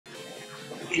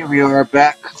Here we are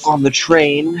back on the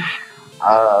train.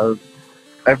 I've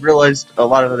realized a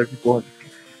lot of other people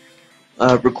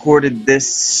have recorded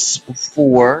this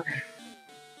before.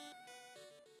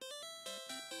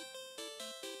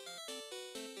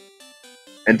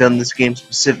 And done this game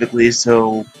specifically,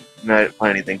 so I didn't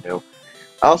find anything new.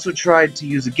 I also tried to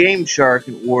use a Game Shark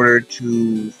in order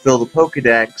to fill the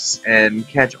Pokedex and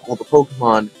catch all the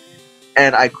Pokemon,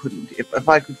 and I couldn't. If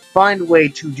I could find a way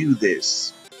to do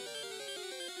this,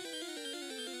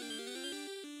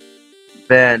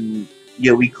 then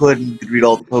yeah, we could read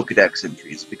all the Pokedex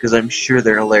entries, because I'm sure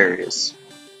they're hilarious.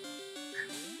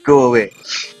 Go away.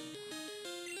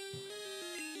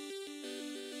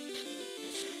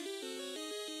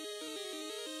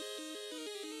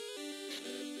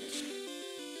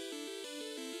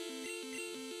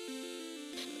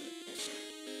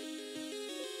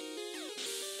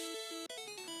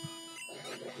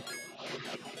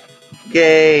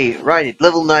 Yay! Right,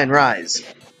 level 9 rise.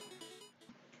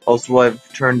 Also,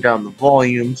 I've turned down the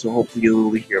volume, so hopefully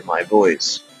you'll hear my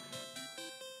voice.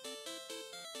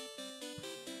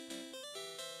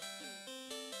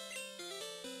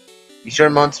 You sure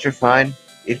monster fine?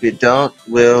 If it don't,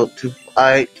 will to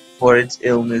fight for its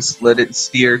illness, let it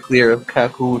steer clear of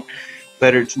Kakun.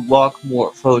 Better to walk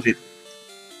more floated.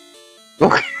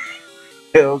 Okay.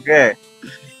 Okay.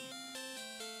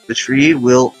 The tree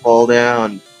will fall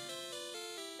down.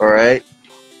 Alright?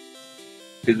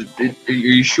 Are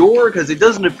you sure? Because it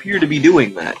doesn't appear to be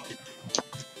doing that.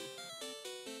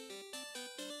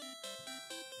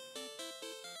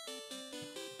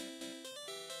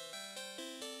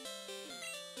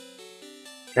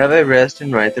 Have a rest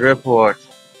and write the report.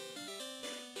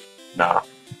 Nah.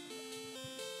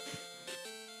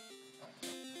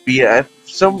 But yeah,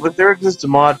 if there exists a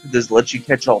mod for this that lets you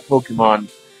catch all Pokemon,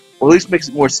 or at least makes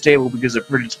it more stable because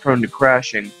it's prone to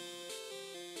crashing,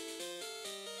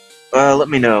 let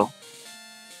me know.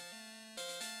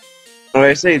 Or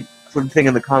I say put a thing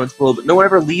in the comments below, but no one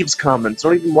ever leaves comments, no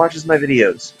one even watches my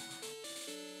videos.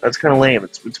 That's kind of lame.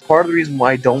 It's part of the reason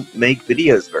why I don't make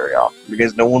videos very often,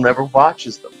 because no one ever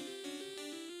watches them.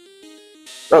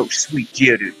 Oh, sweet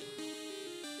Geodude.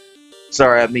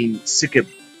 Sorry, I mean SICIB.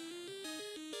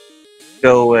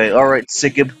 Go away. Alright,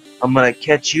 SICIB. I'm gonna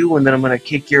catch you, and then I'm gonna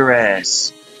kick your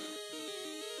ass.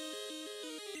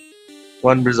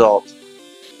 One result.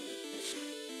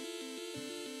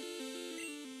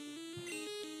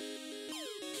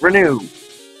 Renew.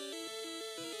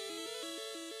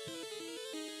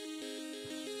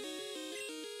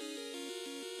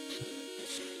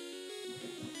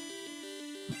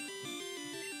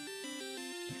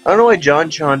 I don't know why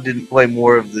John Chan didn't play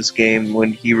more of this game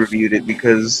when he reviewed it,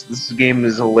 because this game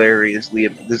is hilariously...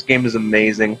 This game is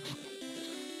amazing.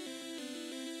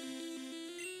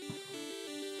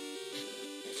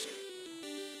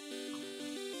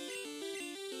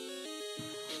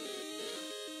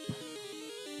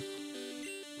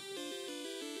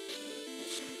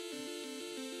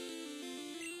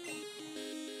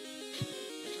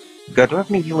 God, do I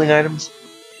have any healing items?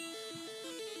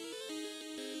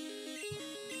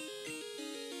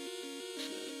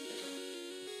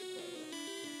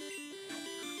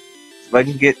 If I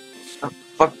can get... Oh,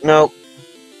 fuck, no.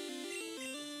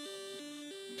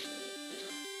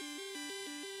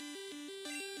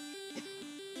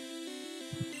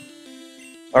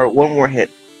 Alright, one more hit.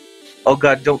 Oh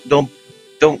god, don't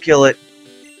kill it.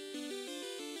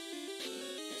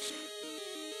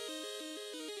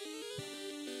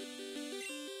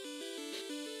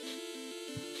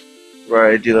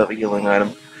 Right, I do have a healing item.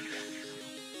 I'm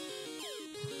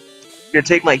gonna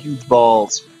take my huge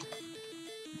balls.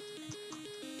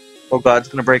 Oh god, it's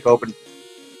gonna break open.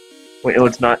 Wait, no,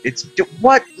 it's not. It's...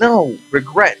 What? No!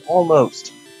 Regret,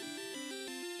 almost.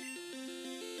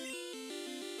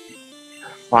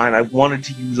 Fine, I wanted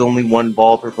to use only one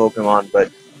ball per Pokemon, but...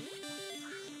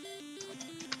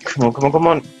 Come on, come on, come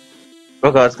on.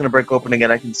 Oh god, it's gonna break open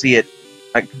again. I can see it.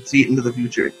 I can see it into the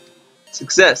future.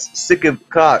 Success! SICIB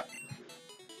caught.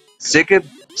 SICIB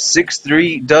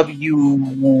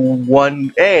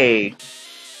 63W1A.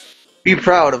 Be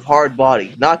proud of hard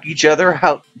body. Knock each other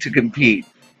out to compete.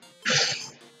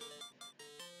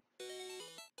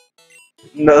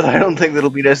 No, I don't think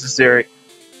that'll be necessary.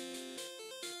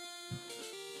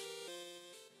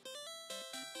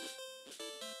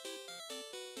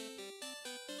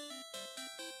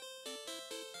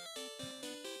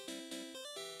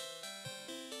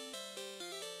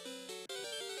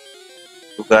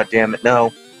 Oh god damn it,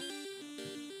 no.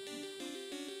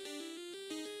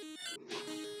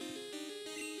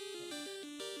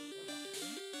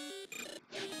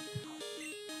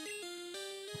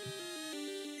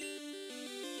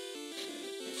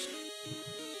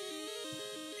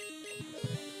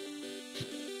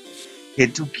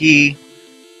 Hit to key.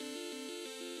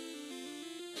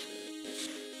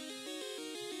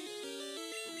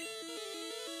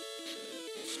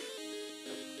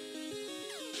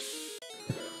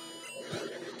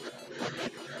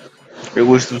 I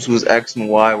wish this was X and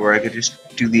Y where I could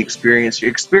just do the experience share.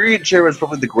 Experience share was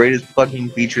probably the greatest fucking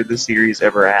feature this series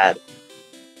ever had.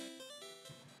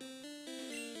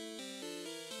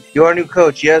 You are a new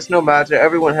coach. Yes, no matter.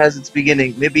 Everyone has its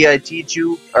beginning. Maybe I teach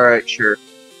you? Alright, sure.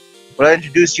 But I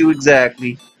introduce you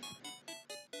exactly.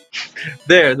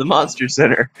 There, the Monster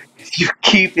Center. If you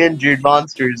keep injured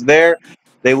monsters there,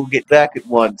 they will get back at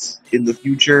once. In the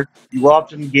future, you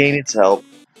often gain its help.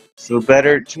 So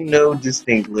better to know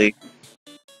distinctly.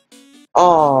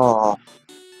 Ah,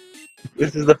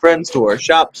 this is the friend store,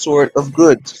 shop sort of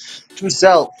goods to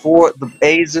sell for the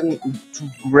Asian to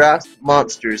grasp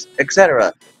monsters,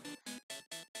 etc.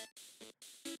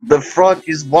 The front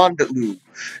is Wandaloo.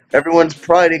 Everyone's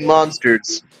priding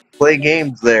monsters. Play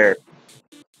games there.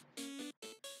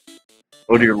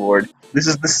 Oh dear lord. This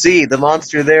is the sea. The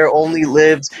monster there only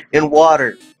lives in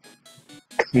water.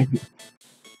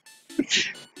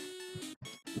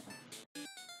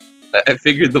 I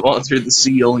figured the monster of the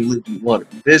sea only lived in water.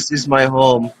 This is my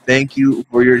home. Thank you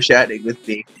for your chatting with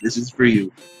me. This is for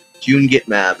you. June get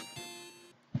map.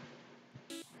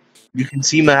 You can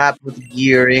see map with the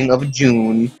gearing of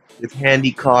June. With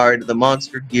handy card, the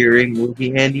monster gearing will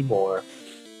be handy more.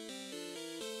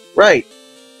 Right.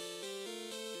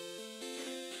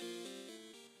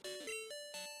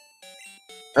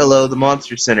 Hello, the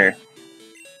Monster Center.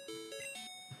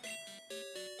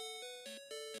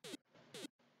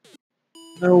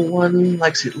 No one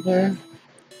likes Hitler.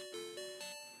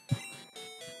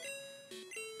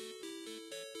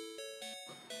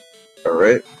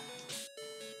 Alright.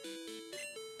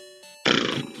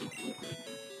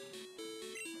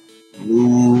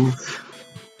 Move.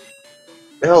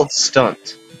 Health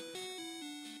stunt.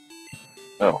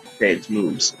 Oh, okay, it's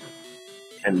moves.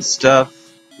 And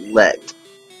stuff. Let.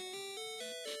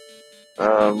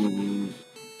 Um.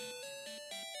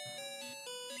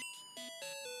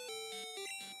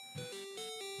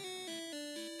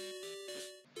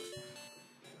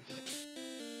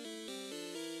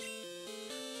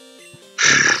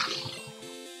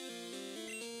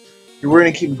 We're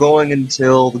gonna keep going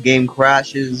until the game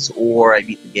crashes or I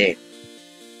beat the game.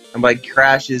 And by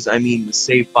crashes, I mean the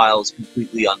save file is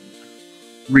completely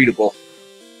unreadable.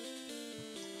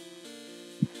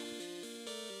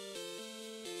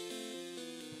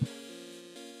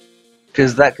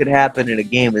 Because that could happen in a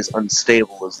game as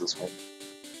unstable as this one.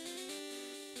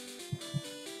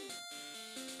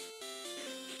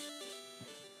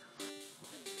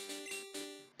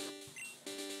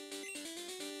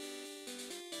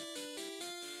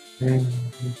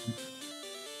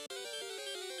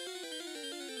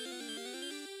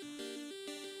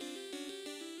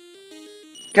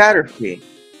 Caterpie.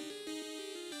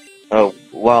 Oh,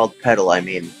 wild petal, I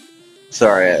mean.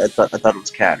 Sorry, I thought it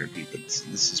was Caterpie, but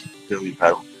this is Billy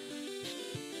Petal.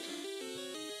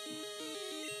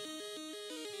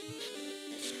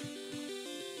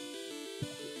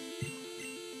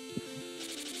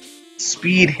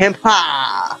 Speed him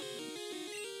ha!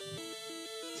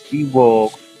 Speed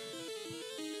walk.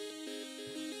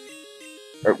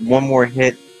 Or one more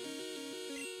hit.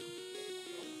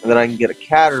 And then I can get a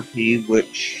Caterpie,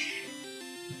 which...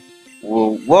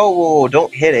 Whoa, whoa, whoa,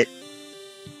 don't hit it.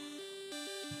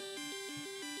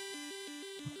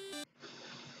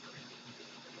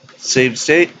 Save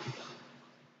state.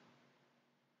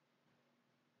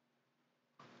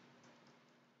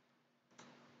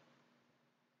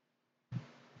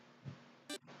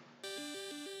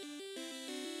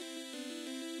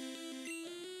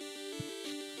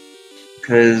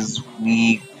 Because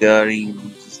we gotta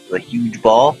use a huge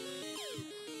ball.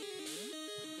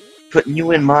 Putting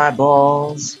you in my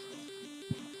balls.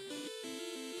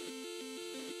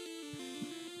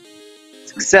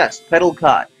 Success. Pedal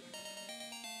caught.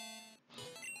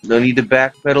 No need to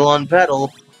backpedal on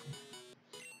pedal.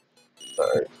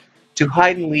 To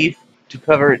hide and leaf to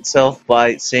cover itself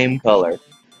by same color.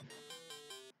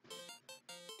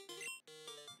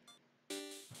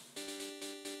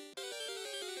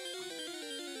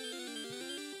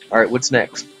 Alright, what's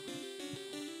next?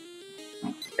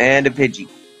 And a Pidgey.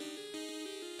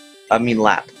 I mean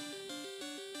lap.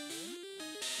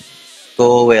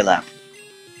 Go away, lap.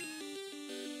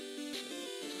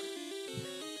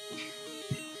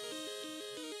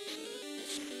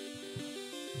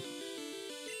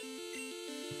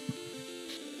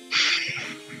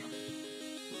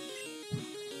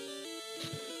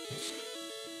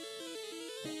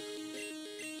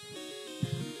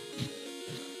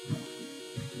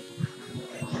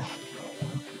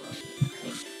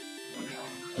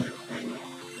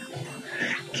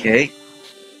 Okay.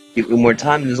 Give me more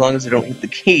time, and as long as I don't hit the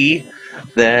key,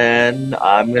 then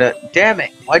I'm gonna... Damn it!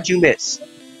 Why'd you miss?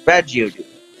 Bad Geodude.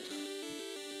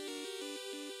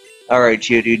 Alright,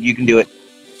 Geodude, you can do it.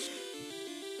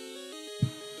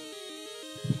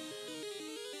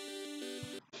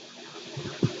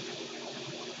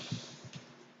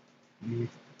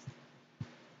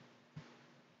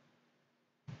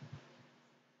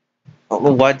 I don't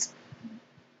know why it's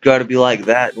gotta be like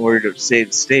that in order to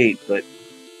save state, but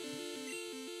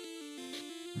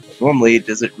normally it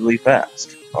does it really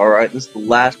fast. Alright, this is the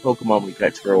last Pokemon we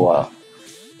catch for a while.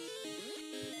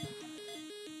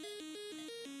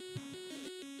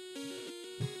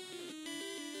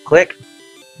 Click.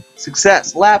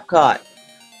 Success! Lap caught!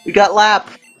 We got Lap!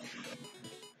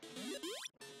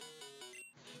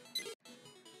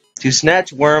 To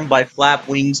snatch worm by flap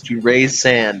wings to raise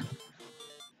sand.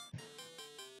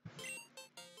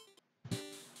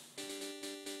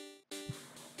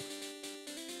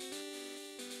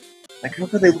 Like, how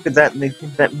could they look at that and they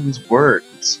think that means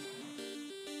words?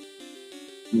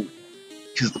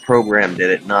 Because the program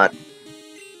did it, not...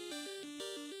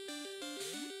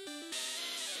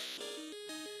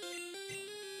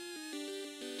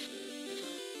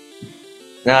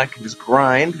 Now I can just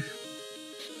grind.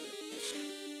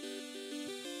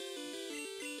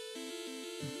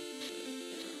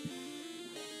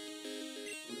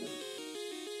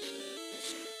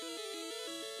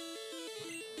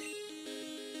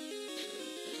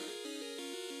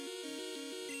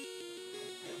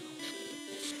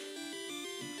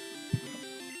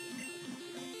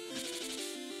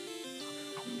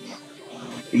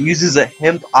 It uses a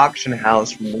hemp auction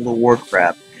house from World of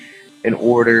Warcraft in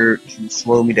order to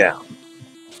slow me down.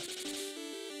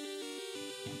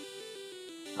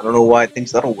 I don't know why it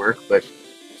thinks that'll work, but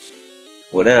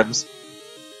whatevs.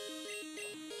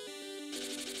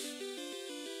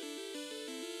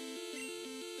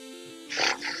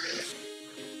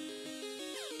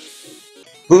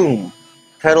 Boom!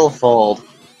 Petal falled.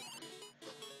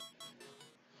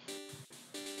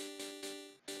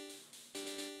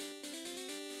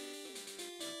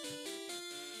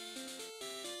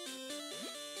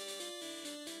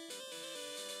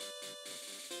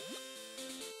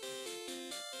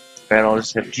 And I'll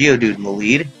just have Geodude in the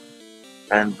lead,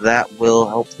 and that will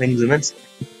help things immensely.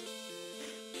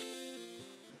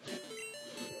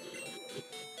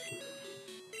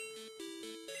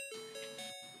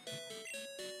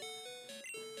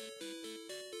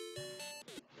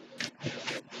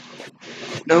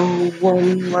 No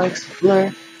one likes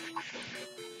flirt.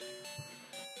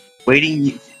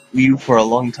 Waiting you for a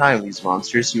long time, these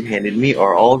monsters you handed me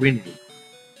are all renewed.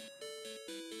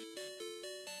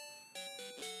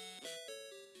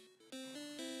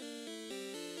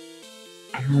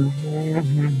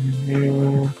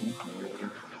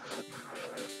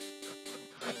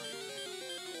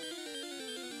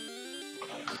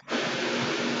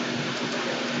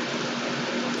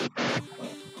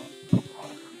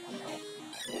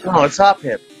 Oh, it's Hop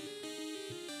Hip.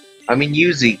 I mean,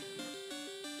 Yuzi.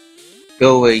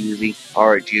 Go away, Yuzi.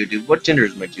 Alright, Geodude. What gender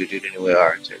is my Geodude anyway?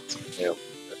 Alright, it's male.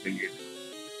 I figured.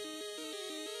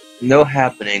 No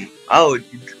happening. Oh,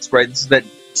 that's right. This is that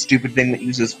stupid thing that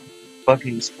uses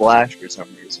fucking Splash for some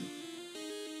reason.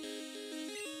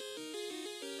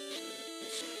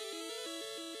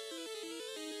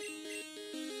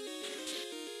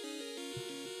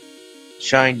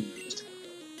 Shine used.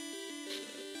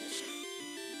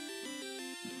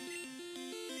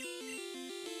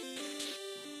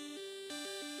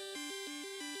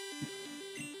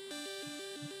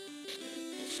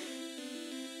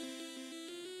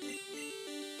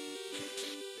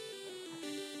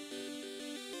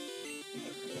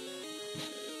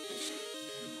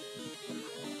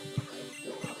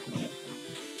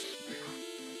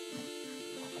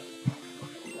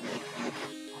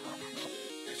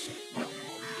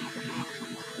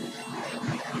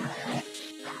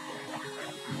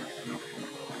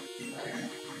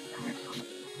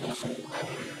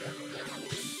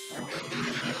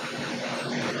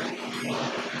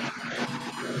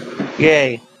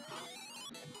 Yay.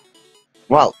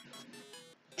 Well,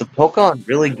 the Pokemon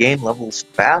really gain levels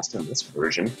fast in this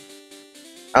version.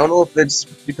 I don't know if it's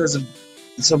because of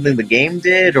something the game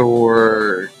did,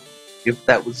 or if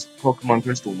that was Pokemon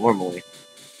Crystal normally.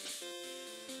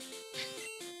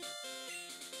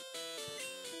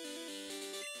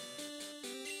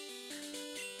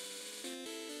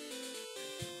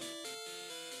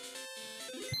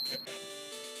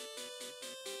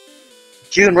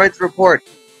 June, write the report.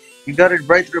 You gotta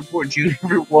write the report. June,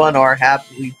 everyone are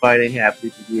happily fighting,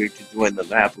 happily prepared to join them,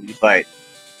 happily fight.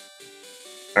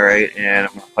 Alright, and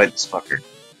I'm gonna fight this fucker.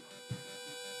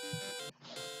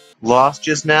 Lost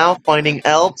just now? Finding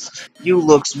elves? You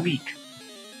looks weak.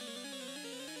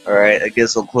 Alright, I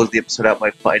guess I'll close the episode out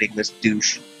by fighting this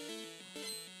douche.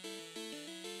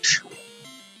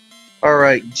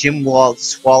 Alright, Jim Wall,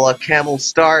 Swallow, Camel,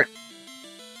 start.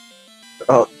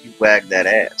 Oh, you wagged that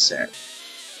ass, Sam.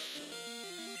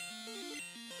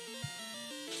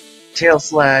 Tail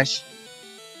slash.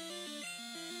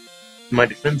 My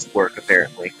defense work,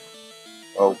 apparently.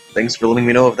 Oh, thanks for letting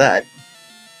me know of that.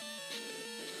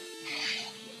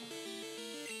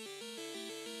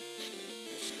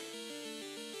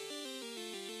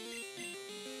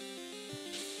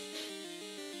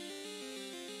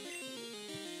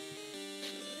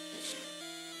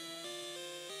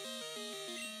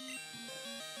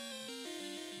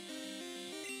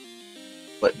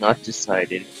 But not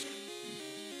decided.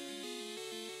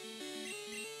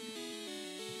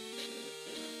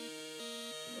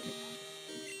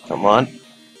 Come on.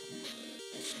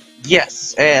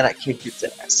 Yes, and I kicked its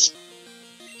ass.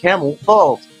 Camel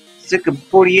Fault. SICIB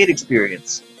 48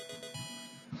 experience.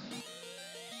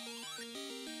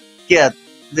 Yeah,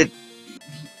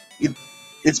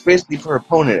 it's basically per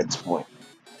opponent at this point.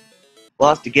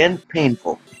 Lost again?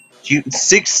 Painful.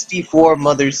 64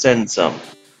 mothers send some.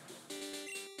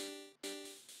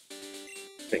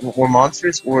 More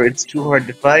monsters, or it's too hard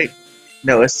to fight?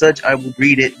 No, as such, I will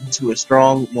breed it into a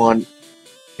strong one.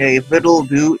 Hey, if it'll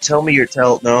do, tell me your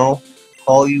no.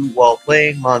 Call you while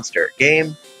playing monster.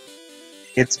 Game.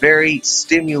 It's very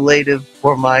stimulative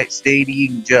for my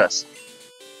staying just.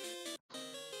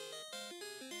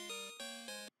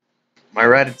 My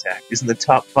rat attack is in the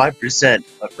top 5%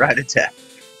 of rat attack.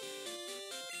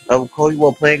 I will call you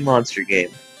while playing monster game.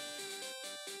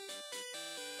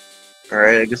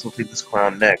 Alright, I guess we'll take this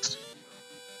clown next.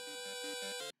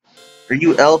 Are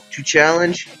you elf to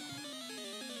challenge?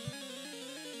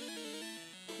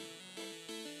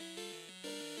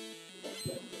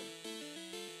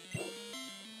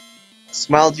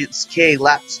 Smilegits K,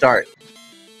 lap start.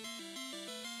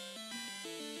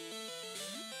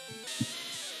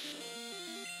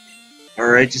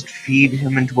 Alright, just feed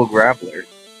him into a grappler.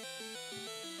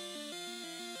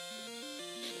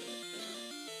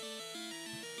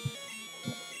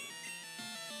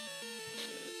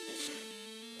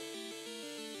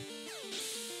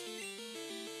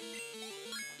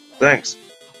 Thanks.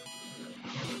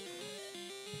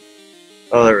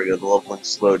 Oh, there we go. The leveling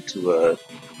slowed to a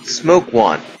smoke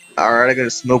wand. Alright, I got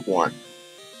a smoke wand.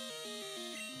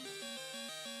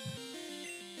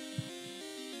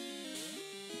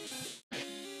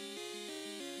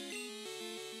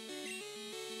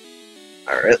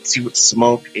 Alright, let's see what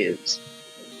smoke is.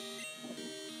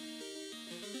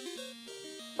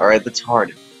 Alright, that's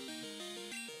hard.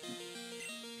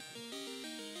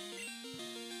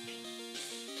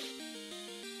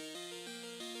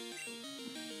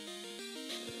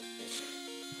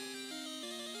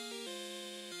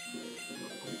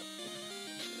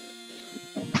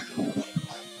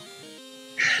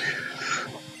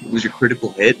 Was your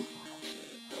critical hit?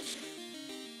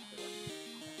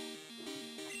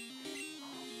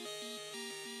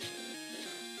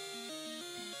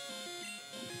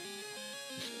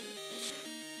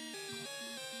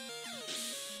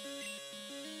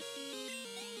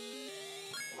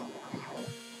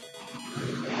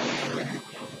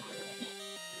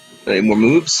 Any more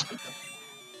moves?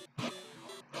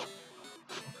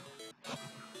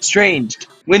 Strange.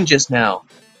 Win just now.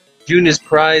 June is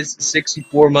prize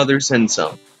 64 mother send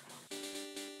some.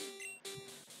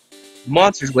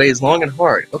 Monster's way is long and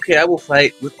hard. Okay, I will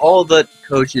fight with all the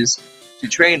coaches to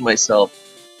train myself.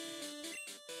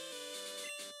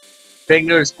 Fang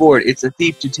notice board. It's a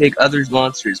thief to take others'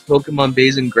 monsters. Pokemon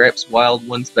Basin Greps Wild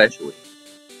One specially.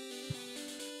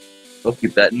 I'll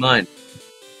keep that in mind.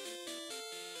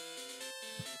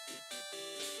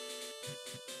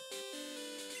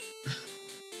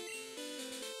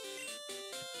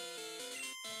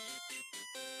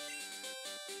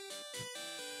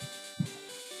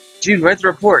 June, write the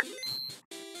report.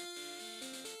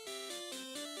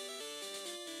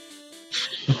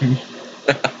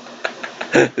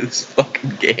 This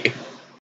fucking game.